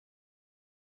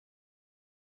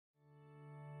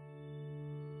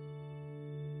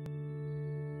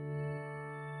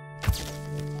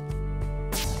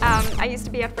I used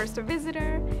to be at first a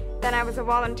visitor, then I was a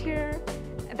volunteer,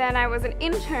 then I was an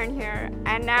intern here,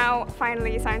 and now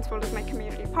finally Science World is my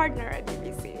community partner at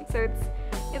UBC. So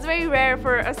it's very rare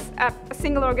for a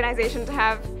single organization to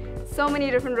have so many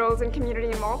different roles in community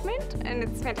involvement, and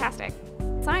it's fantastic.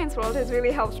 Science World has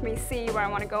really helped me see where I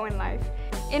want to go in life.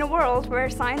 In a world where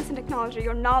science and technology,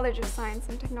 or knowledge of science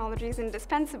and technology, is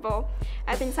indispensable,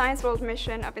 I think Science World's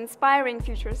mission of inspiring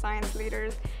future science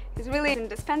leaders is really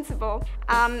indispensable.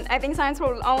 I think Science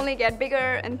World will only get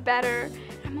bigger and better.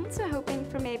 I'm also hoping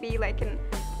for maybe like an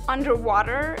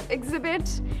underwater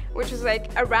exhibit, which is like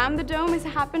around the dome has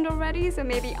happened already, so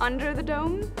maybe under the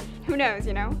dome. Who knows,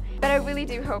 you know? But I really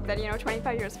do hope that,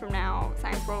 25 years from now,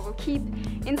 Science World will keep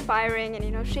inspiring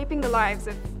and, shaping the lives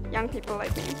of young people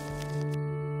like me.